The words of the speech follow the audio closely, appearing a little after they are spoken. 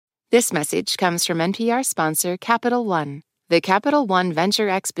This message comes from NPR sponsor Capital One. The Capital One Venture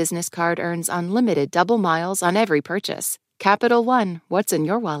X business card earns unlimited double miles on every purchase. Capital One, what's in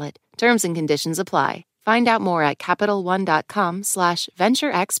your wallet? Terms and conditions apply. Find out more at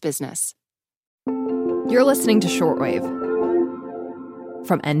CapitalOne.com/VentureXBusiness. You're listening to Shortwave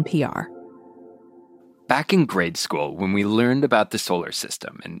from NPR. Back in grade school, when we learned about the solar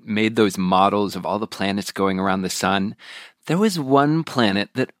system and made those models of all the planets going around the sun, there was one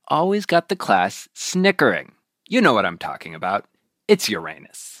planet that always got the class snickering. You know what I'm talking about. It's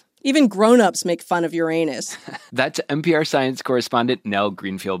Uranus. Even grown-ups make fun of Uranus. That's NPR science correspondent Nell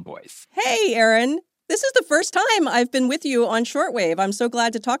Greenfield-Boyce. Hey, Aaron. This is the first time I've been with you on Shortwave. I'm so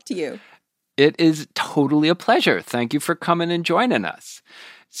glad to talk to you. It is totally a pleasure. Thank you for coming and joining us.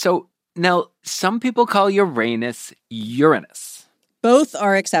 So, Nell, some people call Uranus Uranus. Both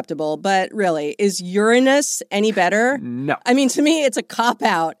are acceptable, but really, is Uranus any better? No. I mean, to me, it's a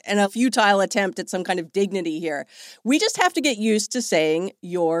cop-out and a futile attempt at some kind of dignity here. We just have to get used to saying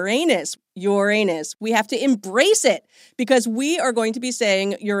Uranus. Uranus. We have to embrace it because we are going to be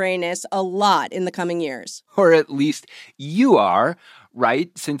saying Uranus a lot in the coming years. Or at least you are, right?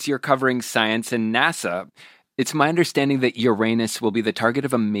 Since you're covering science and NASA. It's my understanding that Uranus will be the target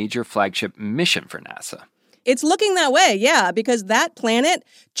of a major flagship mission for NASA. It's looking that way, yeah, because that planet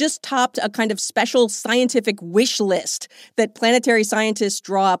just topped a kind of special scientific wish list that planetary scientists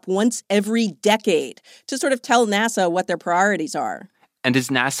draw up once every decade to sort of tell NASA what their priorities are. And does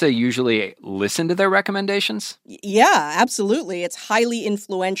NASA usually listen to their recommendations? Yeah, absolutely. It's highly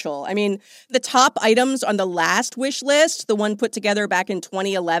influential. I mean, the top items on the last wish list, the one put together back in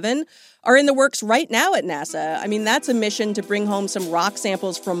 2011, are in the works right now at NASA. I mean, that's a mission to bring home some rock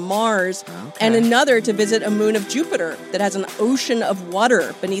samples from Mars and another to visit a moon of Jupiter that has an ocean of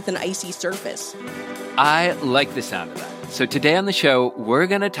water beneath an icy surface. I like the sound of that. So today on the show, we're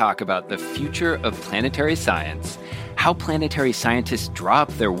going to talk about the future of planetary science, how planetary scientists draw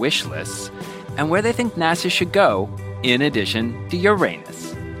up their wish lists, and where they think NASA should go, in addition to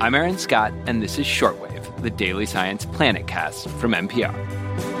Uranus. I'm Aaron Scott, and this is Shortwave, the daily science planetcast from NPR.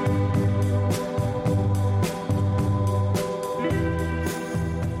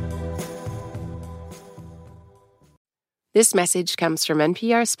 This message comes from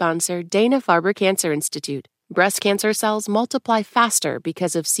NPR sponsor Dana-Farber Cancer Institute. Breast cancer cells multiply faster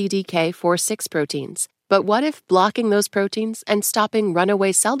because of CDK4/6 proteins. But what if blocking those proteins and stopping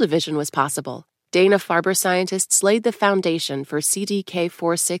runaway cell division was possible? Dana-Farber scientists laid the foundation for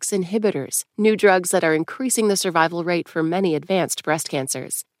CDK4/6 inhibitors, new drugs that are increasing the survival rate for many advanced breast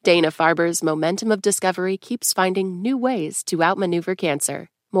cancers. Dana-Farber's momentum of discovery keeps finding new ways to outmaneuver cancer.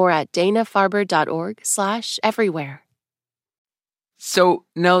 More at danafarber.org/everywhere. So,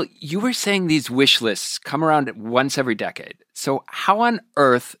 Nell, you were saying these wish lists come around once every decade. So how on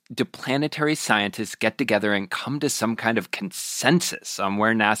earth do planetary scientists get together and come to some kind of consensus on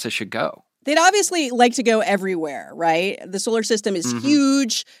where NASA should go? They'd obviously like to go everywhere, right? The solar system is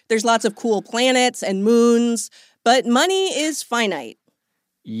huge. There's lots of cool planets and moons, but money is finite.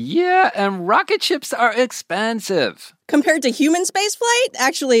 Yeah, and rocket ships are expensive. Compared to human spaceflight,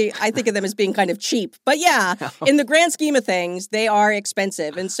 actually, I think of them as being kind of cheap. But yeah, in the grand scheme of things, they are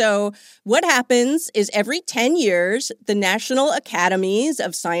expensive. And so what happens is every 10 years, the National Academies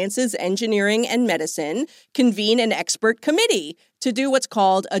of Sciences, Engineering, and Medicine convene an expert committee to do what's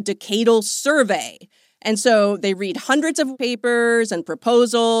called a decadal survey. And so they read hundreds of papers and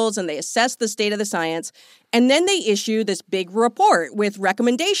proposals, and they assess the state of the science. And then they issue this big report with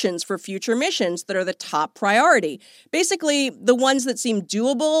recommendations for future missions that are the top priority. Basically, the ones that seem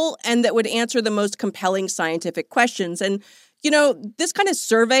doable and that would answer the most compelling scientific questions. And, you know, this kind of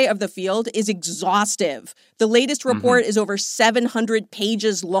survey of the field is exhaustive. The latest report is over 700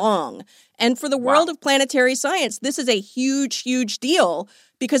 pages long. And for the world of planetary science, this is a huge, huge deal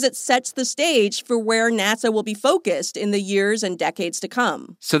because it sets the stage for where NASA will be focused in the years and decades to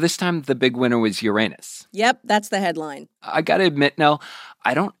come. So this time, the big winner was Uranus. Yep, that's the headline. I gotta admit, Nell,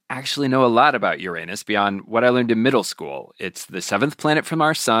 I don't actually know a lot about Uranus beyond what I learned in middle school. It's the seventh planet from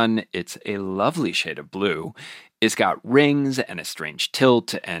our sun. It's a lovely shade of blue. It's got rings and a strange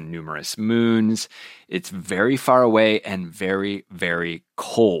tilt and numerous moons. It's very far away and very, very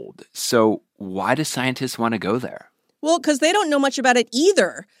cold. So why do scientists want to go there? Well, because they don't know much about it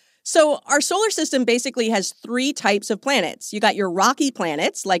either. So our solar system basically has three types of planets. You got your rocky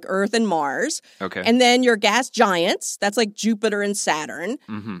planets like Earth and Mars. Okay. And then your gas giants. That's like Jupiter and Saturn.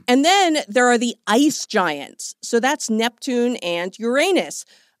 And then there are the ice giants. So that's Neptune and Uranus.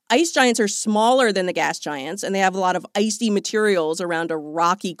 Ice giants are smaller than the gas giants, and they have a lot of icy materials around a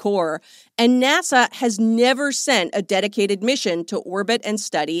rocky core. And NASA has never sent a dedicated mission to orbit and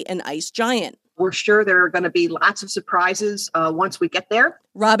study an ice giant. We're sure there are going to be lots of surprises once we get there.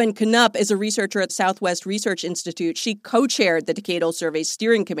 Robin Knupp is a researcher at Southwest Research Institute. She co-chaired the Decadal Survey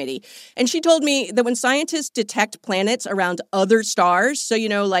Steering Committee. And she told me that when scientists detect planets around other stars, so,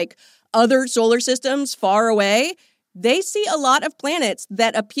 like other solar systems far away, they see a lot of planets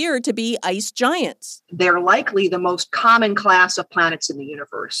that appear to be ice giants. They're likely the most common class of planets in the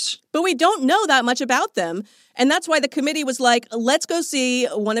universe. But we don't know that much about them. And that's why the committee was like, let's go see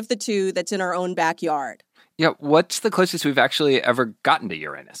one of the two that's in our own backyard. Yeah, what's the closest we've actually ever gotten to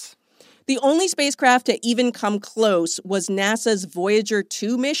Uranus? The only spacecraft to even come close was NASA's Voyager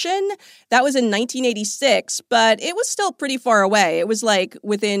 2 mission. That was in 1986, but it was still pretty far away. It was like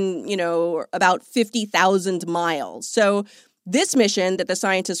within, about 50,000 miles. So this mission that the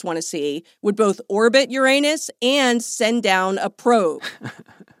scientists want to see would both orbit Uranus and send down a probe.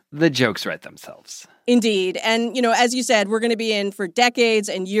 The jokes write themselves. Indeed. And, as you said, we're going to be in for decades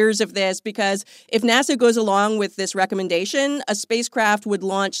and years of this because if NASA goes along with this recommendation, a spacecraft would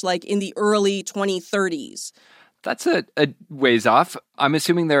launch like in the early 2030s. That's a ways off. I'm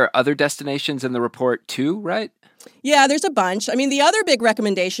assuming there are other destinations in the report too, right? Yeah, there's a bunch. I mean, the other big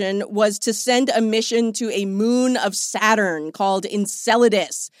recommendation was to send a mission to a moon of Saturn called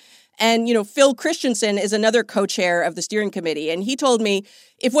Enceladus. And, Phil Christensen is another co-chair of the steering committee. And he told me,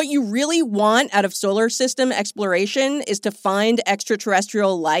 if what you really want out of solar system exploration is to find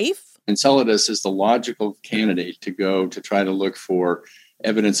extraterrestrial life, Enceladus is the logical candidate to go to try to look for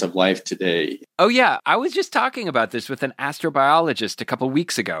evidence of life today. Oh, yeah. I was just talking about this with an astrobiologist a couple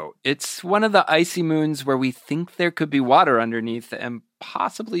weeks ago. It's one of the icy moons where we think there could be water underneath and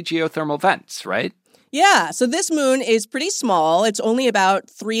possibly geothermal vents, right? Yeah, so this moon is pretty small. It's only about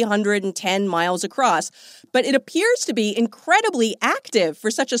 310 miles across, but it appears to be incredibly active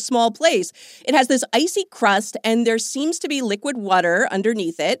for such a small place. It has this icy crust, and there seems to be liquid water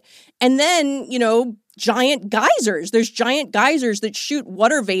underneath it. And then, giant geysers. There's giant geysers that shoot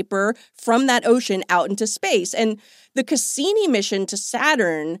water vapor from that ocean out into space. And the Cassini mission to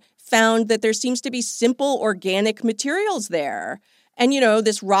Saturn found that there seems to be simple organic materials there. And,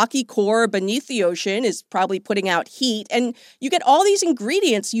 this rocky core beneath the ocean is probably putting out heat. And you get all these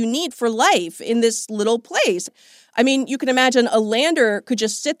ingredients you need for life in this little place. I mean, you can imagine a lander could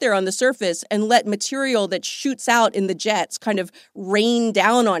just sit there on the surface and let material that shoots out in the jets kind of rain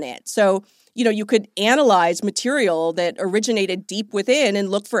down on it. So, you could analyze material that originated deep within and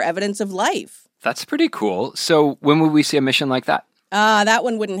look for evidence of life. That's pretty cool. So when will we see a mission like that? That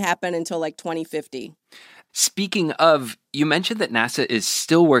one wouldn't happen until like 2050. Speaking of, you mentioned that NASA is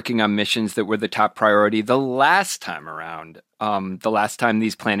still working on missions that were the top priority the last time around, the last time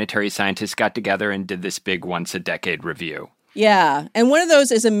these planetary scientists got together and did this big once-a-decade review. Yeah, and one of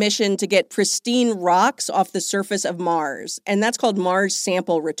those is a mission to get pristine rocks off the surface of Mars, and that's called Mars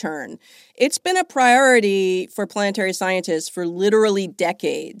Sample Return. It's been a priority for planetary scientists for literally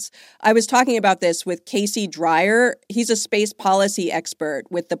decades. I was talking about this with Casey Dreyer. He's a space policy expert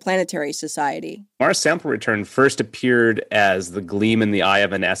with the Planetary Society. Mars Sample Return first appeared as the gleam in the eye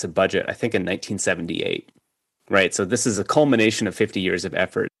of a NASA budget, I think in 1978. Right, so this is a culmination of 50 years of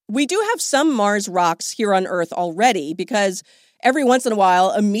effort. We do have some Mars rocks here on Earth already because every once in a while,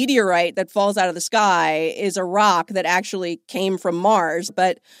 a meteorite that falls out of the sky is a rock that actually came from Mars.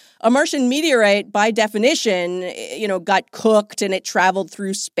 But a Martian meteorite, by definition, got cooked and it traveled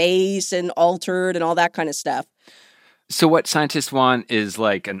through space and altered and all that kind of stuff. So what scientists want is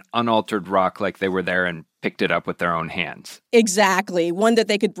like an unaltered rock, like they were there and picked it up with their own hands. Exactly. One that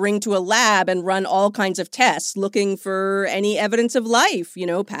they could bring to a lab and run all kinds of tests looking for any evidence of life,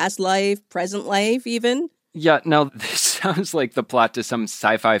 past life, present life even. Yeah, now this sounds like the plot to some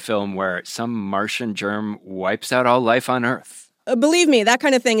sci-fi film where some Martian germ wipes out all life on Earth. Believe me, that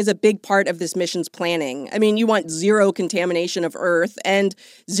kind of thing is a big part of this mission's planning. I mean, you want zero contamination of Earth and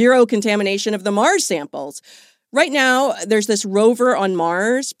zero contamination of the Mars samples. Right now, there's this rover on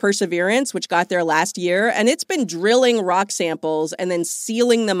Mars, Perseverance, which got there last year, and it's been drilling rock samples and then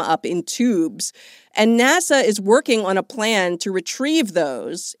sealing them up in tubes. And NASA is working on a plan to retrieve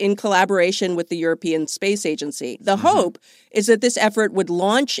those in collaboration with the European Space Agency. The hope is that this effort would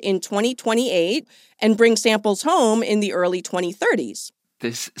launch in 2028 and bring samples home in the early 2030s.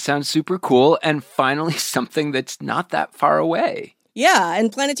 This sounds super cool, and finally something that's not that far away. Yeah,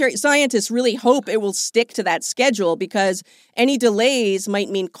 and planetary scientists really hope it will stick to that schedule because any delays might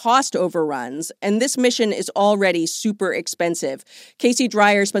mean cost overruns, and this mission is already super expensive. Casey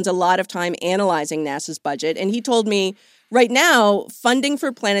Dreyer spends a lot of time analyzing NASA's budget, and he told me Right now, funding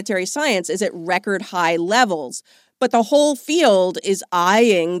for planetary science is at record high levels, but the whole field is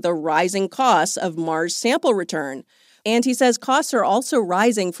eyeing the rising costs of Mars sample return. And he says costs are also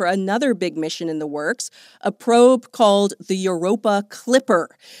rising for another big mission in the works, a probe called the Europa Clipper.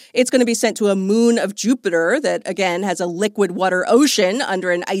 It's going to be sent to a moon of Jupiter that, again, has a liquid water ocean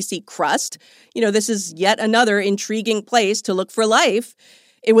under an icy crust. This is yet another intriguing place to look for life.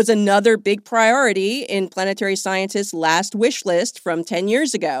 It was another big priority in planetary scientists' last wish list from 10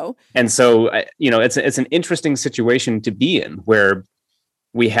 years ago. And so, it's an interesting situation to be in where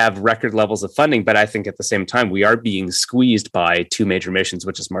we have record levels of funding, but I think at the same time, we are being squeezed by two major missions,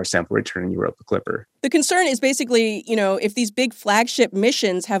 which is Mars Sample Return and Europa Clipper. The concern is basically, if these big flagship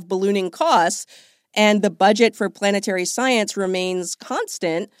missions have ballooning costs and the budget for planetary science remains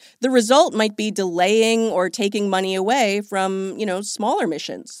constant, the result might be delaying or taking money away from, smaller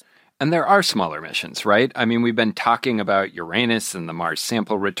missions. And there are smaller missions, right? I mean, we've been talking about Uranus and the Mars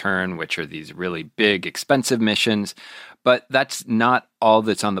Sample Return, which are these really big, expensive missions. But that's not all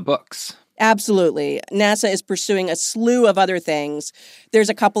that's on the books. Absolutely. NASA is pursuing a slew of other things. There's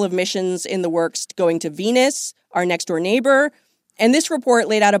a couple of missions in the works going to Venus, our next-door neighbor. And this report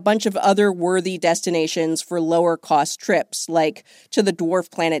laid out a bunch of other worthy destinations for lower-cost trips, like to the dwarf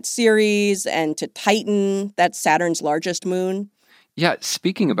planet Ceres and to Titan, that's Saturn's largest moon. Yeah,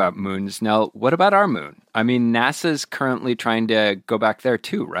 speaking about moons, Nell, what about our moon? I mean, NASA's currently trying to go back there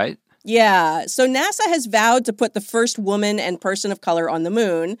too, right? Yeah, so NASA has vowed to put the first woman and person of color on the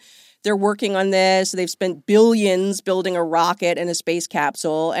moon. They're working on this. They've spent billions building a rocket and a space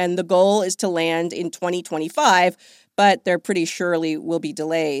capsule, and the goal is to land in 2025, but there pretty surely will be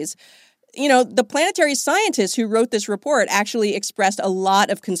delays. The planetary scientists who wrote this report actually expressed a lot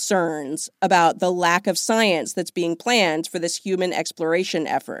of concerns about the lack of science that's being planned for this human exploration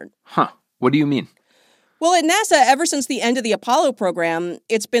effort. Huh. What do you mean? Well, at NASA, ever since the end of the Apollo program,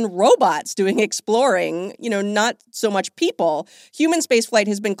 it's been robots doing exploring, not so much people. Human spaceflight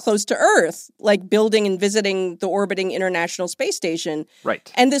has been close to Earth, like building and visiting the orbiting International Space Station.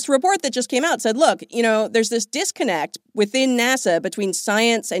 Right. And this report that just came out said, look, there's this disconnect within NASA between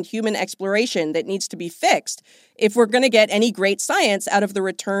science and human exploration that needs to be fixed if we're going to get any great science out of the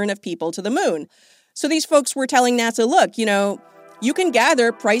return of people to the moon. So these folks were telling NASA, look, you can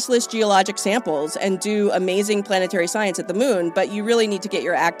gather priceless geologic samples and do amazing planetary science at the moon, but you really need to get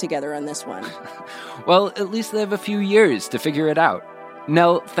your act together on this one. Well, at least they have a few years to figure it out.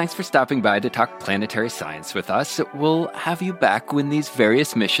 Nell, thanks for stopping by to talk planetary science with us. We'll have you back when these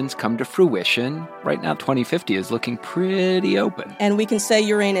various missions come to fruition. Right now, 2050 is looking pretty open. And we can say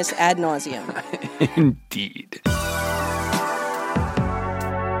Uranus ad nauseum. Indeed.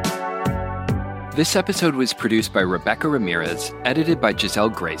 This episode was produced by Rebecca Ramirez, edited by Giselle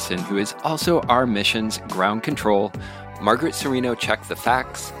Grayson, who is also our mission's ground control. Margaret Serino checked the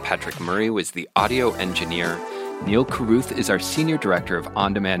facts. Patrick Murray was the audio engineer. Neil Carruth is our senior director of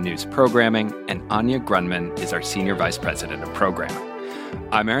on-demand news programming, and Anya Grunman is our senior vice president of programming.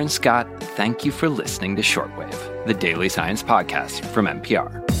 I'm Aaron Scott. Thank you for listening to Shortwave, the daily science podcast from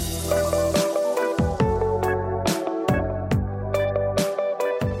NPR.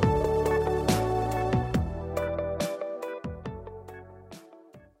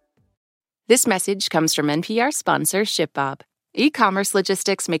 This message comes from NPR sponsor ShipBob. E-commerce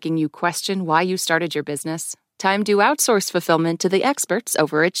logistics making you question why you started your business? Time to outsource fulfillment to the experts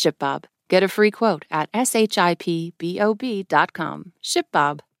over at ShipBob. Get a free quote at shipbob.com.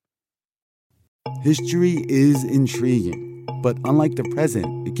 ShipBob. History is intriguing, but unlike the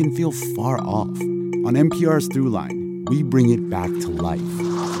present, it can feel far off. On NPR's Throughline, we bring it back to life.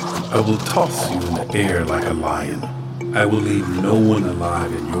 I will toss you in the air like a lion. I will leave no one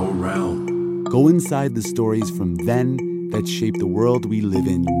alive in your realm. Go inside the stories from then that shape the world we live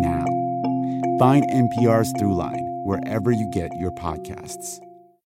in now. Find NPR's Throughline wherever you get your podcasts.